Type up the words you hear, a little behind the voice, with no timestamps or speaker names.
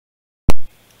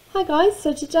Hi guys,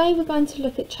 so today we're going to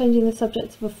look at changing the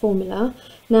subject of a formula.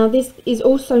 Now this is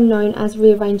also known as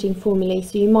rearranging formulae,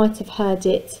 so you might have heard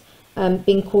it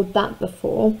being called that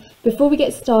before. Before we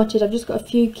get started, I've just got a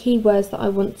few keywords that I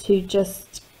want to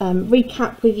just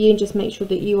recap with you and just make sure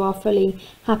that you are fully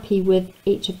happy with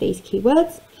each of these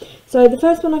keywords. So the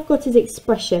first one I've got is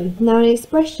expression. Now an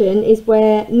expression is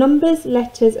where numbers,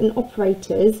 letters and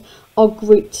operators are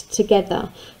grouped together.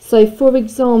 So for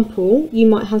example, you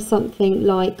might have something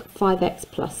like 5x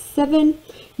plus 7,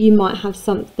 you might have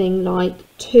something like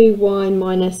 2y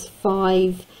minus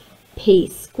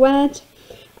 5p squared,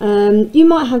 you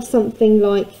might have something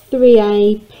like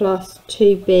 3a plus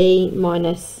 2b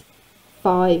minus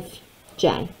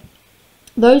 5j.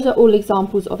 Those are all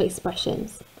examples of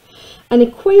expressions. An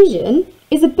equation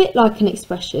is a bit like an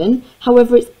expression,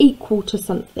 however it's equal to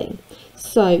something.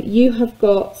 So you have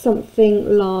got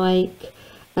something like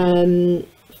 5m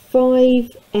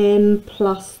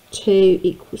plus 2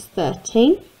 equals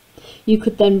 13. You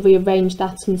could then rearrange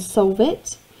that and solve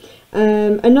it.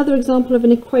 Another example of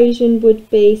an equation would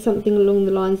be something along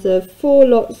the lines of 4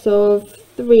 lots of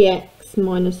 3x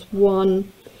minus 1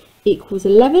 equals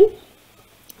 11.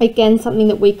 Again, something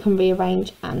that we can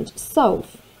rearrange and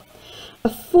solve. A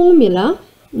formula,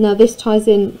 now this ties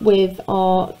in with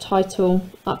our title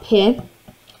up here.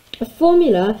 A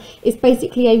formula is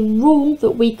basically a rule that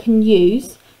we can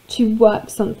use to work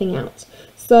something out.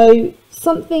 So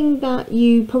something that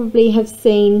you probably have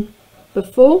seen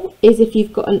before is if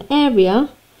you've got an area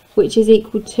which is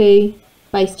equal to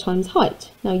base times height.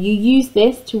 Now you use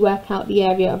this to work out the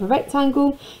area of a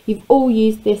rectangle. You've all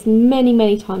used this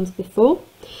many times before.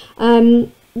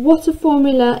 What a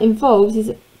formula involves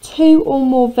is 2 or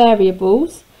more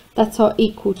variables that are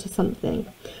equal to something.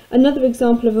 Another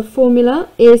example of a formula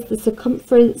is the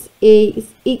circumference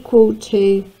is equal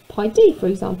to pi d, for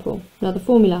example, another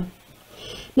formula.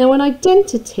 Now an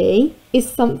identity is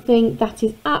something that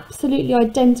is absolutely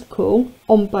identical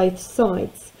on both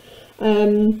sides.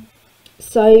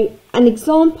 So an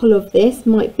example of this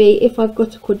might be if I've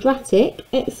got a quadratic,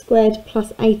 x squared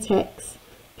plus 8x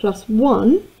plus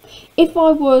 1. If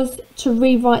I was to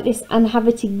rewrite this and have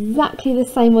it exactly the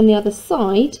same on the other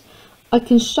side, I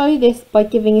can show this by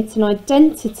giving it an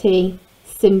identity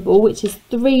symbol, which is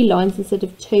 3 lines instead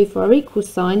of 2 for our equal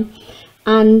sign,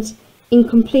 and in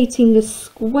completing the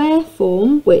square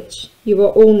form, which you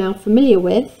are all now familiar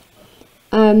with,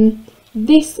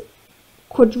 this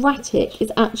quadratic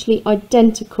is actually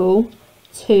identical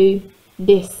to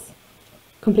this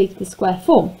completed the square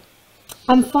form.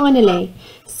 And finally,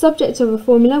 subject of a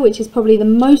formula, which is probably the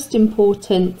most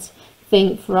important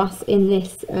thing for us in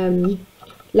this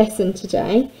lesson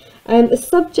today. The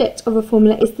subject of a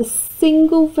formula is the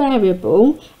single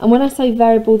variable, and when I say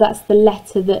variable, that's the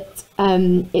letter that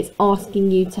it's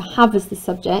asking you to have as the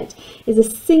subject, is a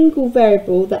single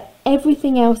variable that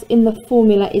everything else in the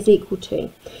formula is equal to.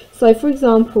 So for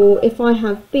example, if I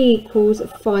have b equals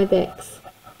 5x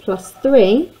plus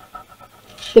 3,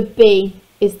 the b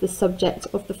is the subject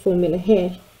of the formula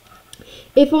here.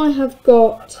 If I have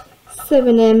got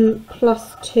 7m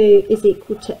plus 2 is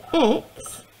equal to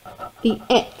x, the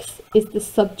x is the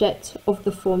subject of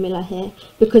the formula here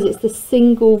because it's the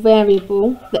single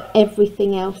variable that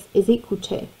everything else is equal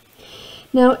to.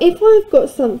 Now if I've got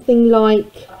something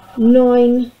like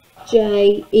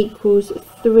 9j equals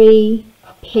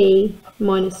 3p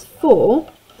minus 4,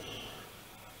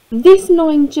 this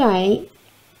 9j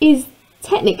is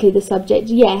technically the subject,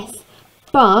 yes,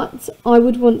 but I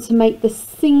would want to make the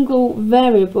single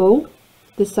variable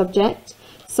the subject.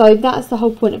 So that's the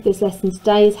whole point of this lesson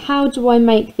today, is how do I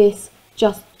make this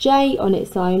just j on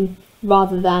its own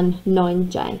rather than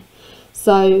 9j.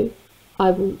 So I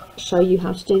will show you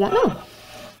how to do that now.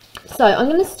 So I'm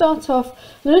going to start off,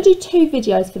 I'm going to do 2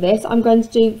 videos for this. I'm going to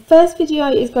do, first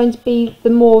video is going to be the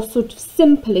more sort of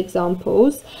simple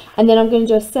examples, and then I'm going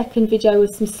to do a second video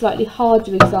with some slightly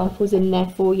harder examples in there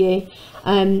for you,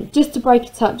 just to break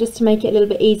it up, just to make it a little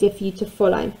bit easier for you to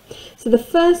follow. So the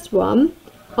first one,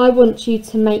 I want you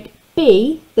to make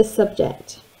b the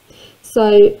subject.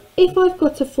 So if I've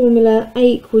got a formula a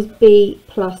equals b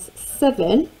plus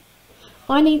 7,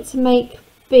 I need to make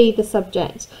b the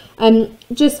subject.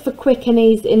 Just for quick and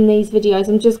ease in these videos,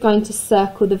 I'm just going to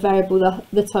circle the variable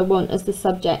that I want as the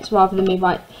subject, rather than me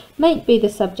write make b the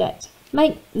subject,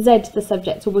 make z the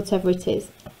subject, or whatever it is.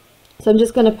 So I'm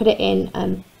just going to put it in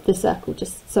the circle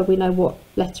just so we know what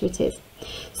letter it is.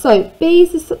 So b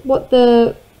is what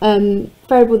the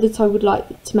variable that I would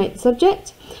like to make the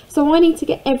subject. So I need to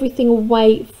get everything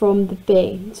away from the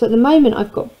b. So at the moment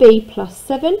I've got b plus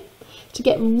 7. To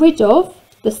get rid of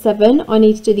the 7, I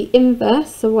need to do the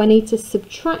inverse, so I need to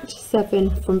subtract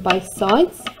 7 from both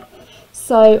sides.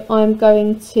 So I'm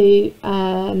going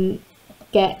to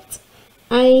get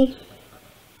A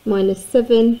minus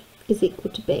 7 is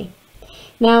equal to B.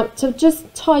 Now, to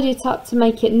just tidy it up to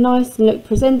make it nice and look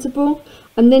presentable,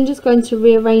 I'm then just going to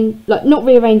rearrange, not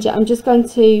rearrange it, I'm just going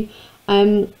to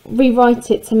rewrite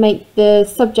it to make the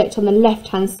subject on the left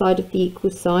hand side of the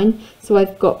equal sign. So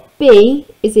I've got B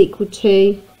is equal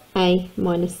to A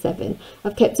minus 7.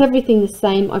 I've kept everything the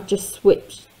same, I've just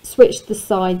switched the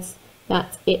sides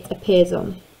that it appears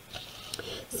on.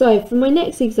 So for my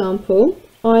next example,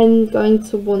 I'm going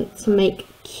to want to make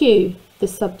Q the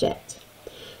subject.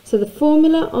 So the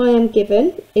formula I am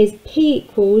given is P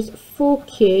equals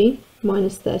 4Q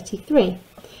minus 33.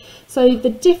 So the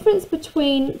difference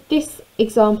between this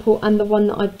example and the one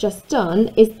that I've just done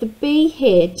is the B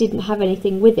here didn't have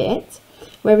anything with it,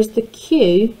 whereas the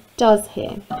Q does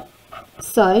here.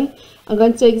 So I'm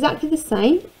going to do exactly the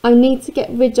same. I need to get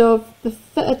rid of the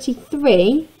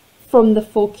 33 from the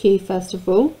 4Q first of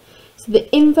all. So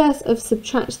the inverse of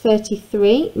subtract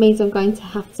 33 means I'm going to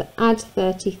have to add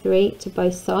 33 to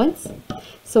both sides.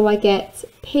 So I get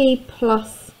P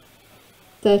plus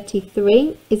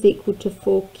 33 is equal to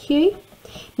 4Q.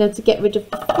 Now to get rid of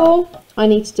the 4, I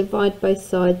need to divide both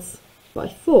sides by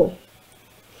 4.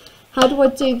 How do I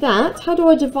do that? How do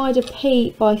I divide a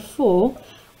P by 4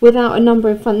 without a number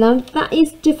in front? Now that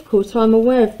is difficult, so I'm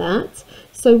aware of that.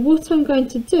 So what I'm going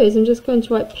to do is I'm just going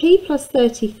to write P plus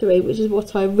 33, which is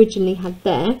what I originally had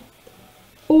there,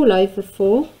 all over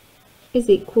 4 is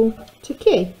equal to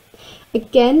Q.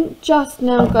 Again, just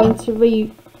now going to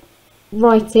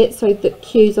rewrite it so that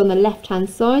Q is on the left hand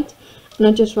side, and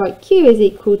I just write Q is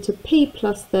equal to P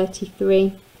plus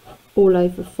 33 all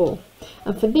over 4.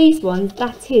 And for these ones,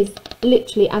 that is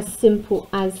literally as simple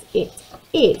as it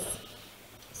is.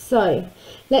 So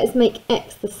let's make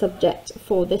X the subject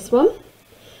for this one.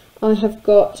 I have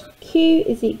got Q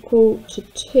is equal to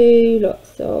 2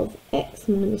 lots of X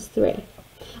minus 3.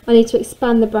 I need to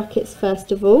expand the brackets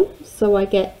first of all, so I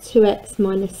get 2x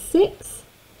minus 6.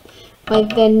 I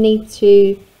then need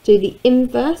to do the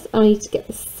inverse. I need to get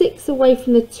the 6 away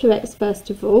from the 2x first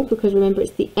of all, because remember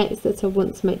it's the x that I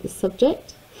want to make the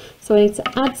subject. So I need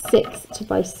to add 6 to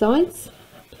both sides.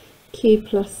 Q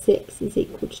plus 6 is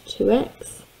equal to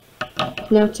 2x.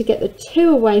 Now to get the 2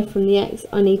 away from the x,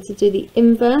 I need to do the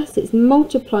inverse. It's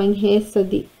multiplying here, so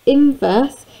the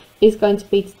inverse is going to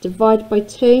be to divide by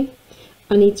 2.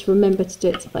 I need to remember to do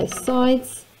it to both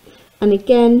sides. And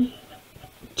again,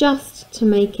 just to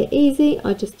make it easy,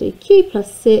 I just do Q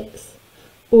plus 6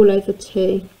 all over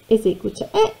 2 is equal to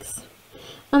x.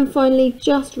 And finally,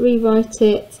 just rewrite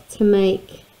it to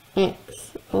make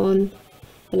x on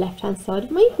the left hand side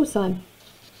of my equal sign.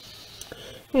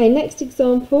 Okay, next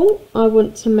example, I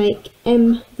want to make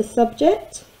m the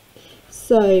subject.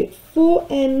 So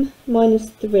 4m minus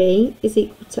 3 is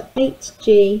equal to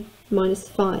 8g minus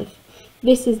 5.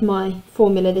 This is my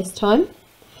formula this time.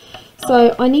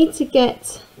 So I need to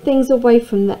get things away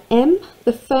from the m.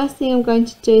 The first thing I'm going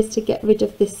to do is to get rid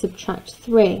of this subtract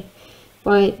 3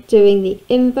 by doing the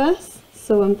inverse.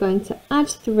 So I'm going to add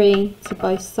 3 to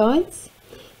both sides.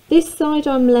 This side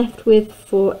I'm left with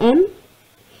 4m.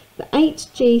 The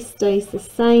 8g stays the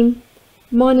same.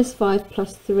 Minus 5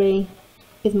 plus 3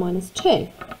 is minus 2.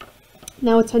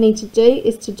 Now what I need to do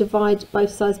is to divide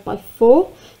both sides by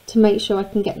 4 to make sure I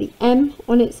can get the m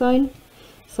on its own.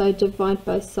 So divide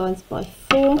both sides by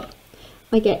 4.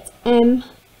 I get m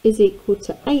is equal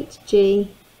to 8g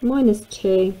minus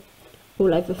 2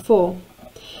 all over 4.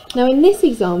 Now in this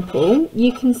example,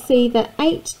 you can see that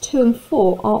 8, 2 and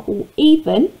 4 are all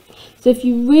even. So if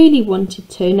you really wanted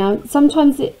to, now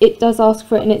sometimes it does ask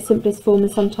for it in its simplest form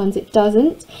and sometimes it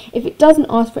doesn't. If it doesn't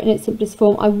ask for it in its simplest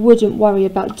form, I wouldn't worry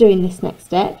about doing this next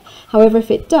step. However,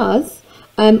 if it does,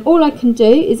 all I can do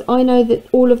is I know that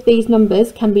all of these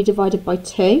numbers can be divided by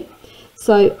 2.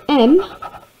 So m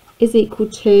is equal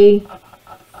to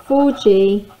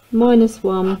 4g minus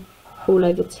 1 all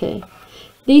over 2.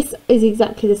 This is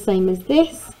exactly the same as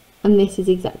this, and this is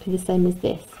exactly the same as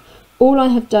this. All I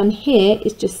have done here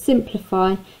is just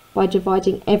simplify by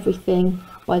dividing everything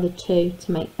by the 2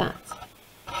 to make that.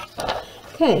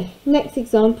 Okay, next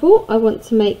example, I want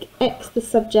to make x the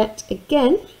subject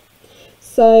again.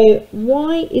 So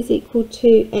y is equal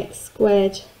to x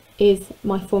squared is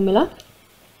my formula.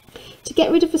 To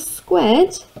get rid of a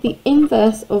squared, the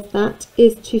inverse of that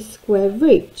is to square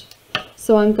root.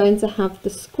 So I'm going to have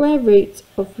the square root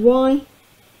of y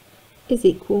is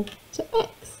equal to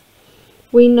x.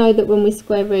 We know that when we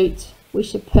square root, we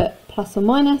should put plus or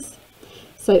minus.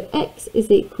 So x is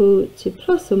equal to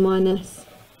plus or minus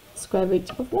square root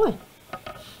of y.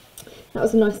 That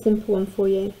was a nice simple one for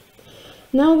you.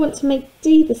 Now I want to make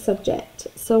d the subject,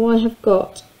 so I have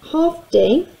got half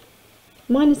d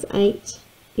minus 8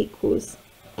 equals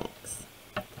x.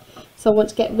 So I want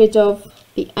to get rid of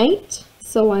the 8,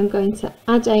 so I'm going to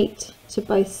add 8 to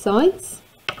both sides.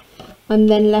 I'm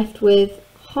then left with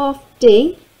half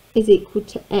d is equal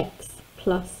to x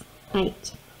plus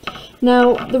 8.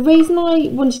 Now the reason I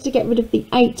wanted to get rid of the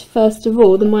 8 first of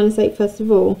all, the minus 8 first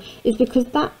of all, is because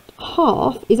that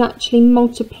half is actually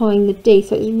multiplying the d,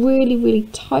 so it's really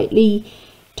tightly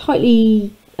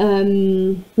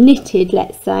knitted,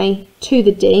 let's say, to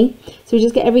the d, so we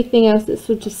just get everything else that's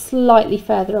sort of slightly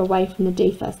further away from the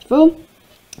d first of all.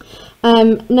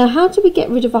 Now how do we get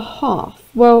rid of a half?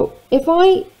 Well, if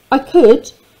I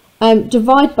could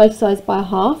divide both sides by a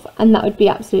half, and that would be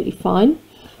absolutely fine,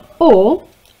 or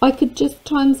I could just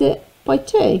times it by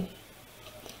 2.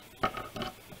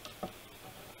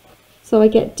 So I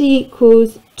get d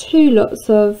equals 2 lots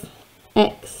of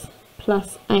x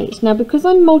plus 8. Now because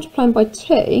I'm multiplying by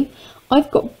 2,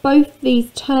 I've got both these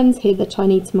terms here that I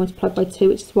need to multiply by 2,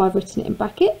 which is why I've written it in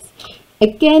brackets.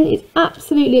 Again, it's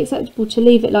absolutely acceptable to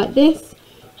leave it like this.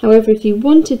 However, if you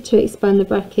wanted to expand the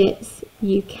brackets,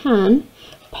 you can.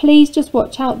 Please just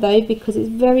watch out though, because it's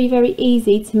very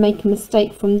easy to make a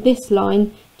mistake from this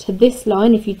line to this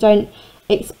line if you don't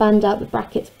expand out the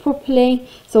brackets properly.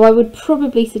 So I would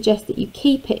probably suggest that you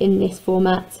keep it in this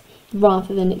format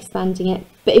rather than expanding it.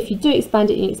 But if you do expand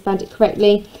it and you expand it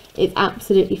correctly, it's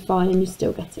absolutely fine and you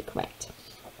still get it correct.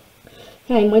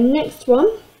 Okay, my next one,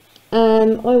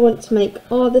 I want to make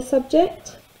r the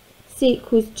subject, c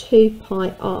equals 2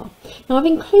 pi r. Now I've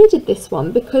included this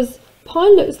one because pi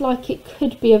looks like it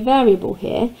could be a variable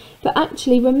here, but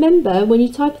actually remember, when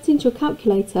you type it into a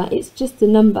calculator, it's just a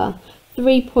number,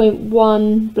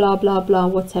 3.1 blah blah blah,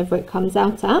 whatever it comes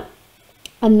out at,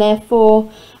 and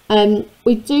therefore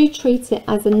we do treat it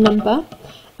as a number.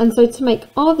 And so to make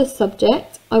r the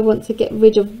subject, I want to get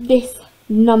rid of this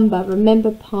number.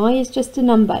 Remember, pi is just a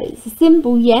number. It's a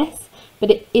symbol, yes, but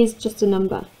it is just a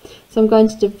number. So I'm going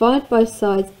to divide both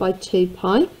sides by 2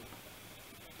 pi.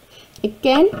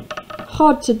 Again,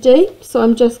 hard to do, so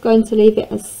I'm just going to leave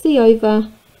it as c over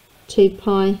 2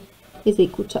 pi is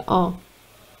equal to r.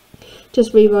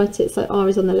 Just rewrite it so r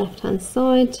is on the left hand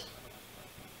side,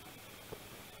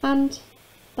 and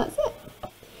that's it. A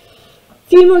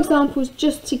few more examples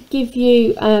just to give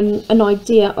you an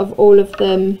idea of all of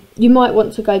them. You might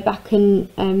want to go back and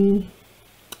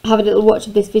have a little watch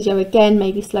of this video again,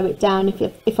 maybe slow it down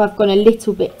if I've gone a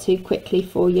little bit too quickly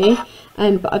for you,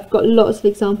 but I've got lots of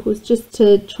examples just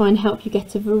to try and help you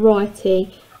get a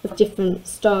variety of different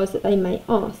styles that they may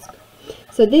ask.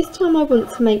 So this time I want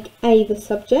to make a the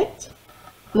subject.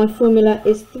 My formula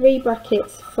is 3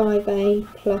 brackets 5a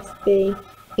plus b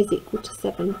is equal to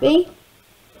 7b.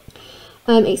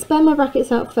 Expand my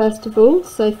brackets out first of all,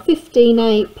 so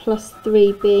 15a plus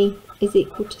 3b is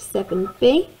equal to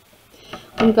 7b.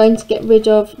 I'm going to get rid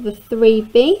of the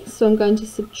 3b, so I'm going to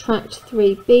subtract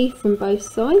 3b from both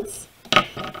sides.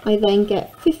 I then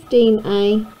get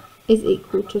 15a is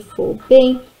equal to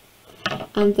 4b,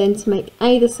 and then to make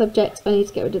a the subject I need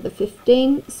to get rid of the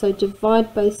 15, so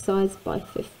divide both sides by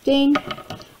 15.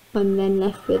 I'm then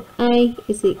left with a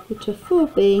is equal to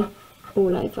 4b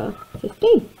all over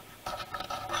 15.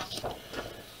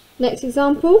 Next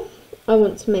example, I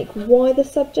want to make y the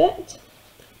subject.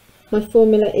 My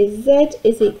formula is z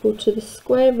is equal to the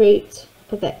square root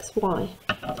of xy.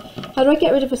 How do I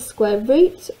get rid of a square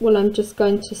root? Well, I'm just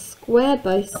going to square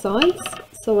both sides,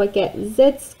 so I get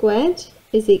z squared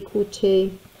is equal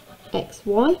to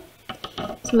xy.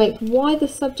 To make y the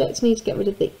subject, I need to get rid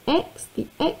of the x. The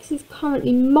x is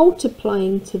currently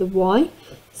multiplying to the y,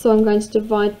 so I'm going to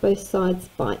divide both sides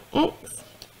by x.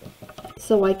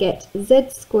 So I get z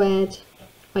squared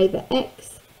over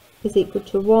x is equal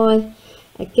to y.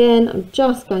 Again, I'm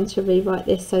just going to rewrite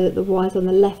this so that the y is on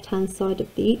the left hand side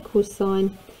of the equal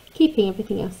sign, keeping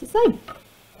everything else the same.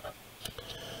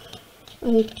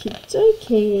 Okie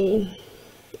dokie.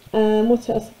 What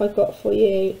else have I got for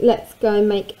you? Let's go and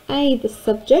make a the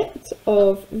subject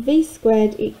of v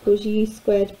squared equals u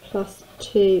squared plus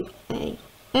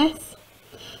 2as.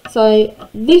 So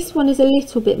this one is a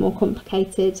little bit more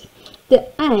complicated. The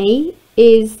a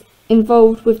is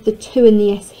involved with the 2 and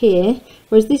the s here,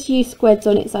 whereas this u squared's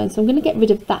on its own, so I'm going to get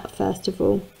rid of that first of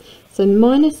all. So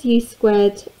minus u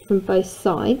squared from both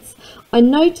sides. I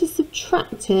know to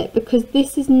subtract it because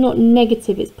this is not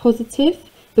negative, it's positive,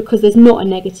 because there's not a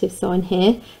negative sign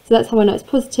here. So that's how I know it's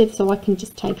positive, so I can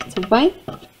just take it away.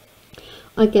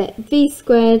 I get v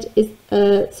squared is,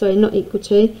 not equal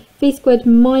to, v squared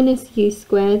minus u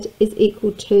squared is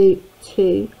equal to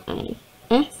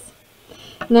 2as.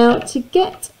 Now to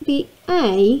get the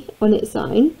a on its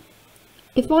own,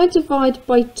 if I divide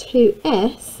by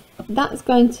 2s, that's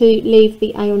going to leave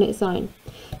the a on its own.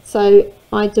 So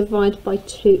I divide by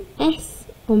 2s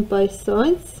on both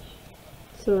sides.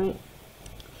 Sorry.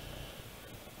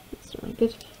 That's not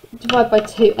good. Divide by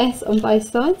 2s on both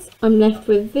sides. I'm left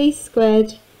with v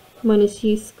squared minus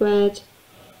u squared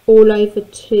all over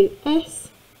 2s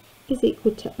is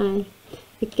equal to a.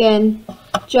 Again,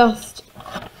 just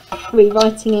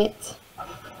rewriting it,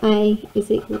 a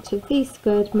is equal to v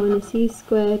squared minus u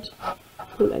squared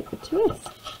all over 2s.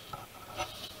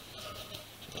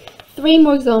 3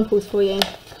 more examples for you.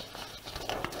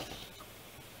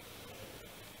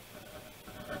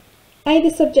 A the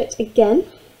subject again,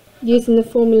 using the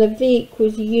formula v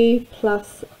equals u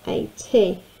plus at.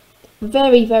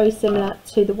 Very, very similar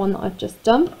to the one that I've just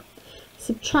done.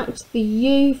 Subtract the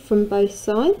u from both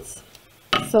sides,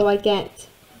 so I get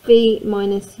v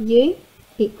minus u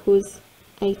equals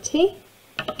at.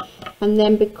 And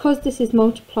then because this is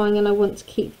multiplying and I want to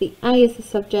keep the a as the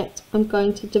subject, I'm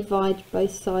going to divide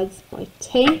both sides by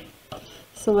t.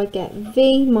 So I get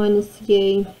v minus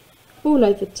u all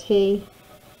over t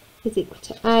is equal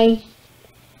to a.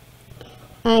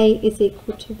 A is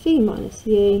equal to v minus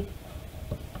u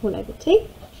all over t.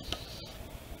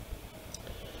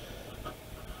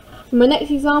 For my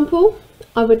next example,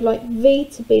 I would like v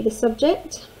to be the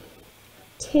subject.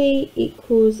 T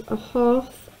equals a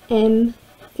half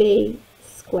mv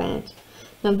squared.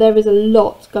 Now there is a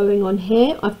lot going on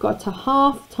here. I've got a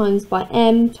half times by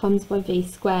m times by v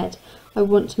squared. I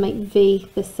want to make v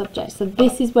the subject. So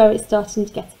this is where it's starting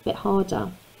to get a bit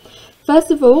harder.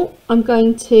 First of all, I'm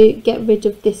going to get rid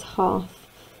of this half.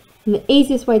 And the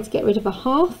easiest way to get rid of a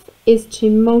half is to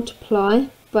multiply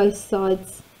both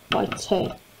sides by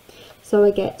 2. So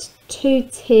I get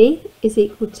 2t is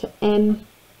equal to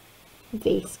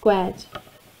mv squared.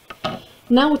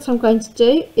 Now what I'm going to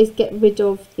do is get rid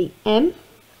of the m,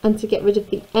 and to get rid of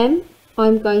the m,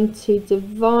 I'm going to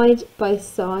divide both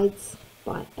sides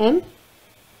by m.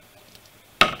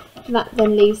 That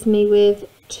then leaves me with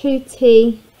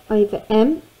 2t over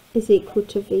m is equal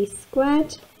to v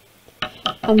squared.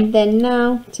 And then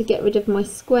now to get rid of my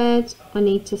squared, I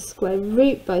need to square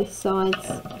root both sides.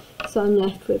 So I'm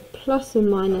left with plus or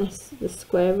minus the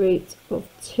square root of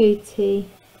 2t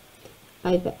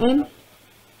over m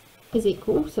is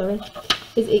equal to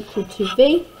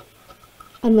v.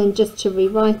 And then just to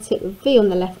rewrite it with v on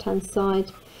the left hand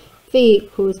side, v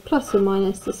equals plus or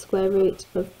minus the square root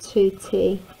of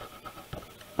 2t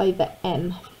over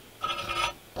m.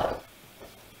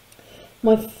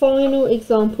 My final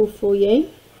example for you,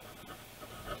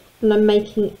 and I'm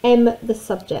making m the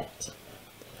subject.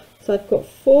 So I've got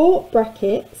 4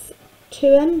 brackets,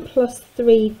 2m plus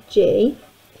 3g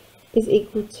is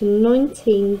equal to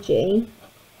 19g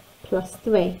plus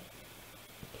 3. I'm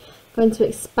going to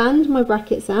expand my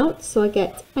brackets out, so I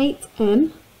get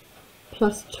 8m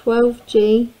plus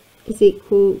 12g is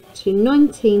equal to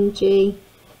 19g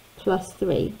plus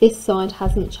 3. This side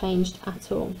hasn't changed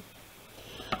at all.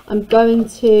 I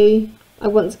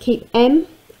want to keep m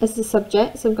as the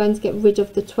subject, so I'm going to get rid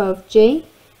of the 12g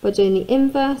by doing the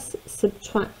inverse,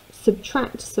 subtract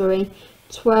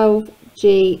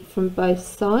 12g from both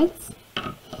sides.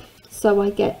 So I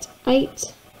get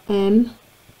 8m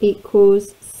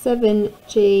equals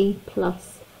 7g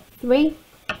plus 3,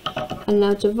 and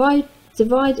now divide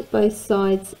both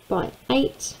sides by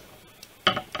 8.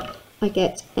 I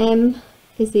get m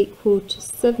is equal to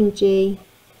 7g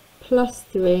plus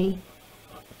 3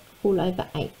 all over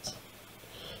 8.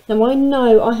 Now I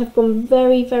know I have gone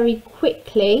very, very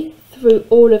quickly through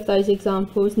all of those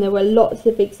examples, and there were lots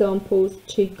of examples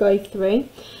to go through.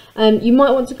 You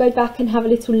might want to go back and have a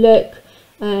little look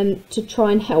to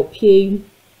try and help you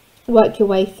work your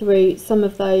way through some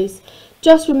of those.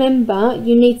 Just remember,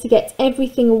 you need to get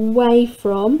everything away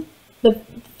from the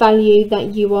value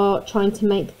that you are trying to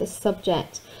make the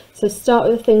subject. So start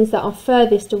with the things that are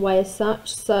furthest away as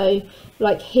such. So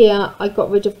like here, I got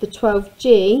rid of the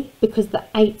 12g because the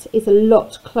 8 is a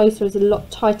lot closer, is a lot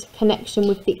tighter connection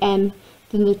with the m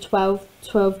than the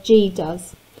 12g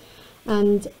does.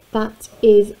 And that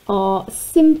is our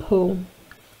simple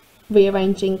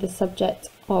rearranging the subject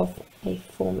of a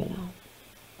formula.